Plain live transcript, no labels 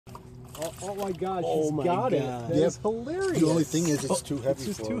Oh my gosh, she's got it. That's hilarious. The only thing is it's too heavy. It's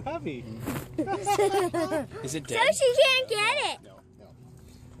just too heavy. Is it dead? So she can't get it. No.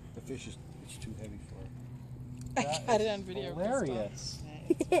 The fish is too heavy for her. I got it on video. Hilarious.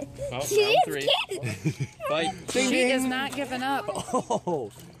 She round 3. Bite. She is not giving up.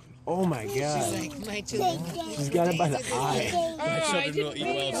 Oh my God. She's like, my children. She's got it by the eye. My children will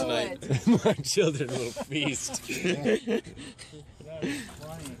eat well tonight. My children will feast.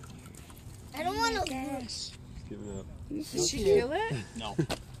 I don't want to lose. Give it up. Did she kill it? No.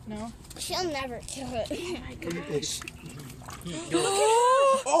 No. She'll never kill it. Oh my gosh.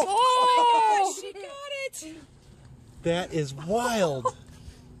 Oh my gosh, she got it. That is wild.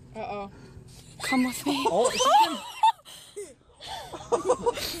 Uh-oh. Come with me. Uh-oh,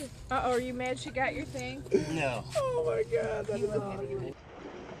 are you mad she got your thing? No. Oh my God, that is amazing.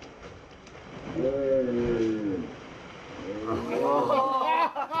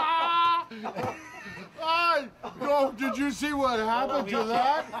 Oh, did you see what happened to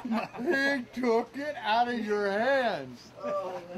that? He took it out of your hands.